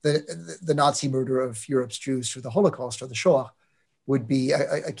the Nazi murder of Europe's Jews through the Holocaust or the Shoah, would be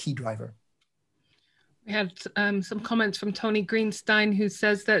a key driver. We had some comments from Tony Greenstein, who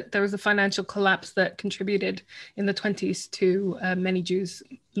says that there was a financial collapse that contributed in the 20s to many Jews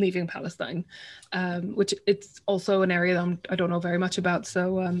leaving Palestine, which it's also an area that I don't know very much about.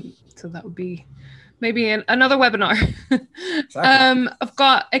 So that would be maybe another webinar. Exactly. I've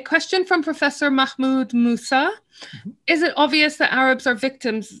got a question from Professor Mahmoud Musa. Mm-hmm. Is it obvious that Arabs are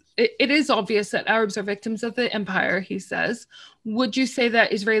victims? It is obvious that Arabs are victims of the empire, he says. Would you say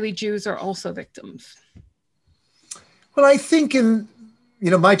that Israeli Jews are also victims? Well, I think in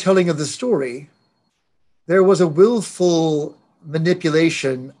my telling of the story, there was a willful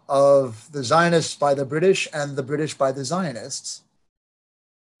manipulation of the Zionists by the British and the British by the Zionists,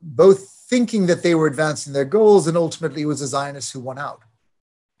 both thinking that they were advancing their goals, and ultimately it was the Zionists who won out.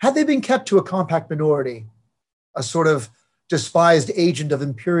 Had they been kept to a compact minority, a sort of despised agent of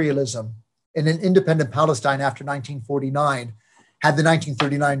imperialism in an independent Palestine after 1949, had the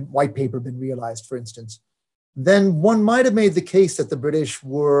 1939 white paper been realized, for instance, then one might have made the case that the British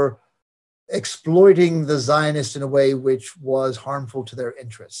were exploiting the Zionists in a way which was harmful to their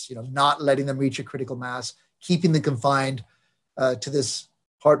interests, not letting them reach a critical mass, keeping them confined to this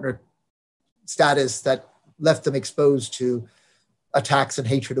partner status that left them exposed to attacks and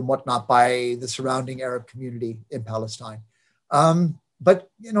hatred and whatnot by the surrounding Arab community in Palestine. But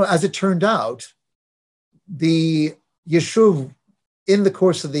as it turned out, the Yishuv in the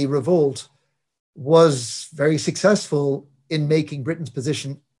course of the revolt was very successful in making Britain's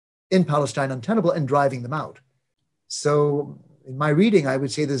position in Palestine untenable and driving them out. So in my reading, I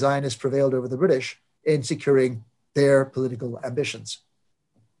would say the Zionists prevailed over the British in securing their political ambitions.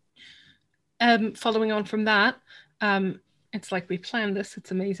 Following on from that, it's like we planned this.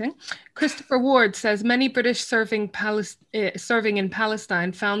 It's amazing. Christopher Ward says, many British serving in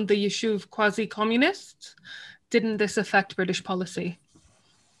Palestine found the Yishuv quasi-communist. Didn't this affect British policy?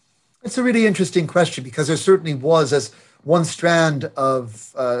 It's a really interesting question, because there certainly was, as one strand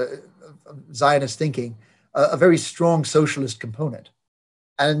of Zionist thinking, a very strong socialist component.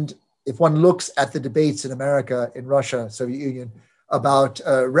 And if one looks at the debates in America, in Russia, Soviet Union, about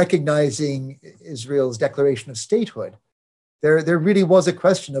recognizing Israel's declaration of statehood, there really was a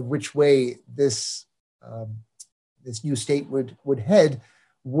question of which way this new state would head.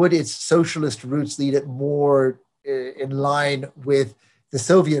 Would its socialist roots lead it more in line with the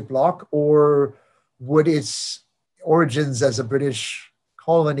Soviet bloc, or would its origins as a British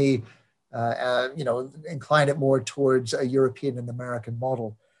colony, incline it more towards a European and American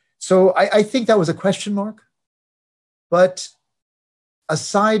model? So I think that was a question mark. But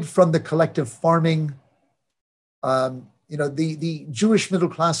aside from the collective farming, the Jewish middle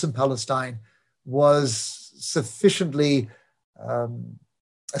class in Palestine was sufficiently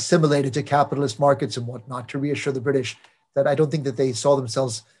assimilated to capitalist markets and whatnot to reassure the British that I don't think that they saw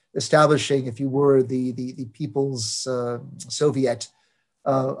themselves establishing, if you were, the People's Soviet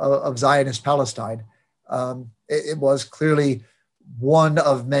of Zionist Palestine. It was clearly one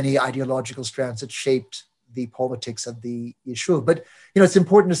of many ideological strands that shaped the politics of the Yishuv. But it's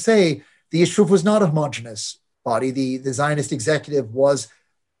important to say the Yishuv was not a homogenous body. The Zionist executive was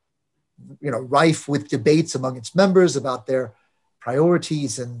rife with debates among its members about their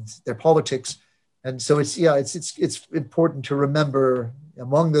priorities and their politics. And so it's important to remember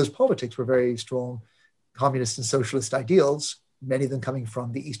among those politics were very strong communist and socialist ideals, many of them coming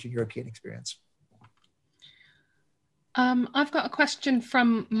from the Eastern European experience. I've got a question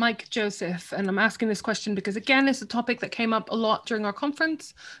from Mike Joseph, and I'm asking this question because, again, it's a topic that came up a lot during our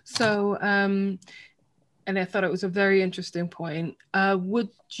conference. So, and I thought it was a very interesting point. Would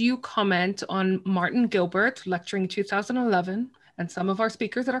you comment on Martin Gilbert lecturing 2011 and some of our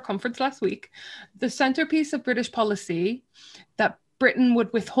speakers at our conference last week, the centerpiece of British policy, that Britain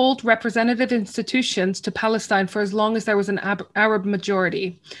would withhold representative institutions to Palestine for as long as there was an Arab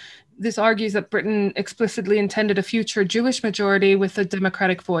majority? This argues that Britain explicitly intended a future Jewish majority with a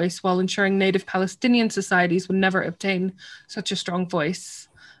democratic voice, while ensuring native Palestinian societies would never obtain such a strong voice.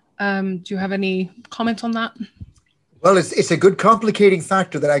 Do you have any comment on that? Well, it's a good complicating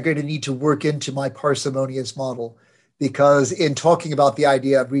factor that I'm going to need to work into my parsimonious model, because in talking about the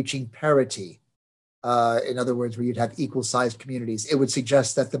idea of reaching parity, in other words, where you'd have equal-sized communities, it would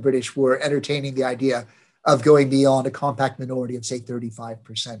suggest that the British were entertaining the idea of going beyond a compact minority of, say,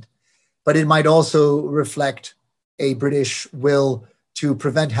 35%. But it might also reflect a British will to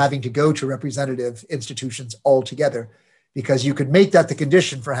prevent having to go to representative institutions altogether, because you could make that the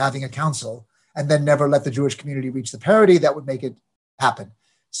condition for having a council and then never let the Jewish community reach the parity that would make it happen.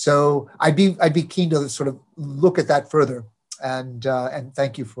 So I'd be keen to sort of look at that further, and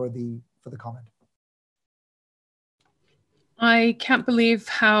thank you for the comment. I can't believe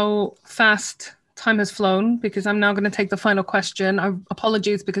how fast time has flown, because I'm now going to take the final question.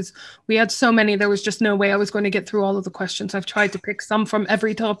 Apologies, because we had so many, there was just no way I was going to get through all of the questions. I've tried to pick some from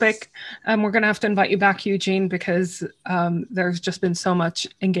every topic. We're going to have to invite you back, Eugene, because there's just been so much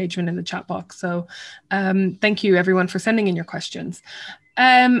engagement in the chat box. So thank you everyone for sending in your questions.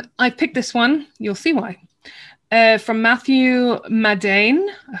 I picked this one, you'll see why. From Matthew Madane,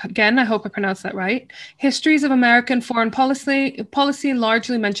 again, I hope I pronounced that right. Histories of American foreign policy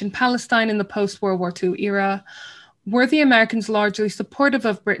largely mention Palestine in the post-World War II era. Were the Americans largely supportive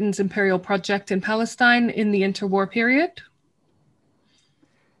of Britain's imperial project in Palestine in the interwar period?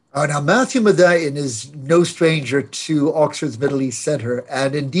 Now, Matthew Madane is no stranger to Oxford's Middle East Center.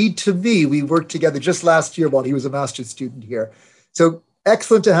 And indeed, to me, we worked together just last year while he was a master's student here. So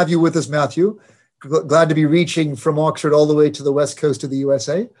excellent to have you with us, Matthew. Glad to be reaching from Oxford all the way to the west coast of the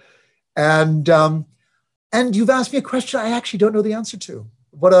USA. And you've asked me a question I actually don't know the answer to.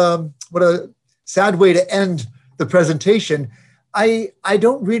 What a sad way to end the presentation. I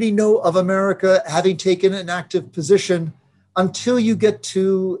don't really know of America having taken an active position until you get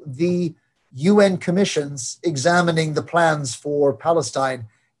to the UN commissions examining the plans for Palestine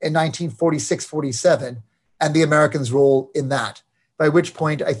in 1946-47 and the Americans' role in that. By which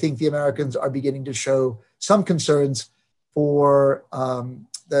point, I think the Americans are beginning to show some concerns for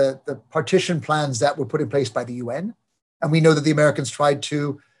the partition plans that were put in place by the UN. And we know that the Americans tried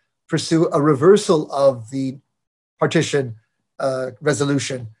to pursue a reversal of the partition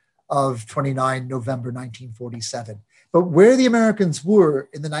resolution of 29 November 1947. But where the Americans were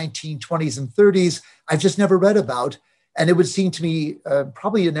in the 1920s and 30s, I've just never read about. And it would seem to me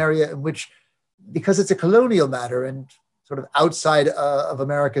probably an area in which, because it's a colonial matter and sort of outside of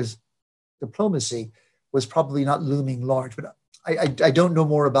America's diplomacy, was probably not looming large. But I don't know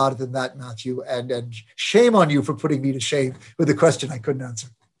more about it than that, Matthew. And shame on you for putting me to shame with a question I couldn't answer.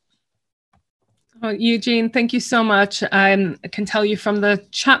 Oh, Eugene, thank you so much. I can tell you from the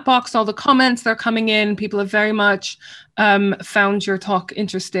chat box, all the comments that are coming in, people have very much found your talk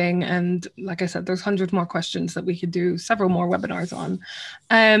interesting. And like I said, there's hundreds more questions that we could do several more webinars on.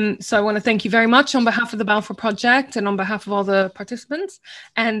 So I want to thank you very much on behalf of the Balfour Project and on behalf of all the participants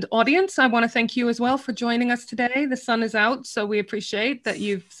and audience. I want to thank you as well for joining us today. The sun is out, so we appreciate that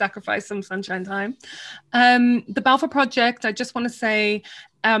you've sacrificed some sunshine time. The Balfour Project, I just want to say,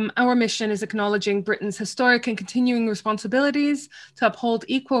 our mission is acknowledging Britain's historic and continuing responsibilities to uphold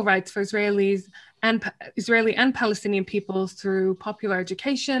equal rights for Israeli and Palestinian peoples through popular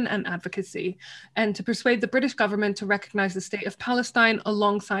education and advocacy, and to persuade the British government to recognize the state of Palestine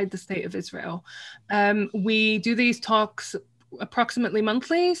alongside the state of Israel. We do these talks approximately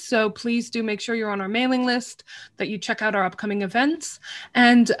monthly, so please do make sure you're on our mailing list, that you check out our upcoming events.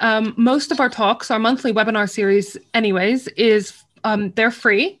 And most of our talks, our monthly webinar series anyways, is They're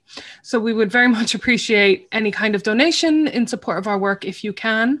free. So we would very much appreciate any kind of donation in support of our work if you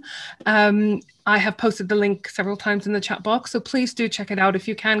can. I have posted the link several times in the chat box, so please do check it out. If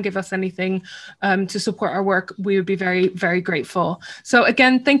you can give us anything to support our work, we would be very, very grateful. So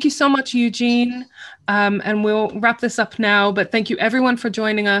again, thank you so much, Eugene. And we'll wrap this up now, but thank you everyone for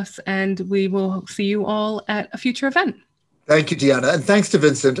joining us, and we will see you all at a future event. Thank you, Deanna. And thanks to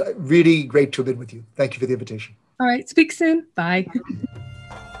Vincent. Really great to have been with you. Thank you for the invitation. All right, speak soon. Bye.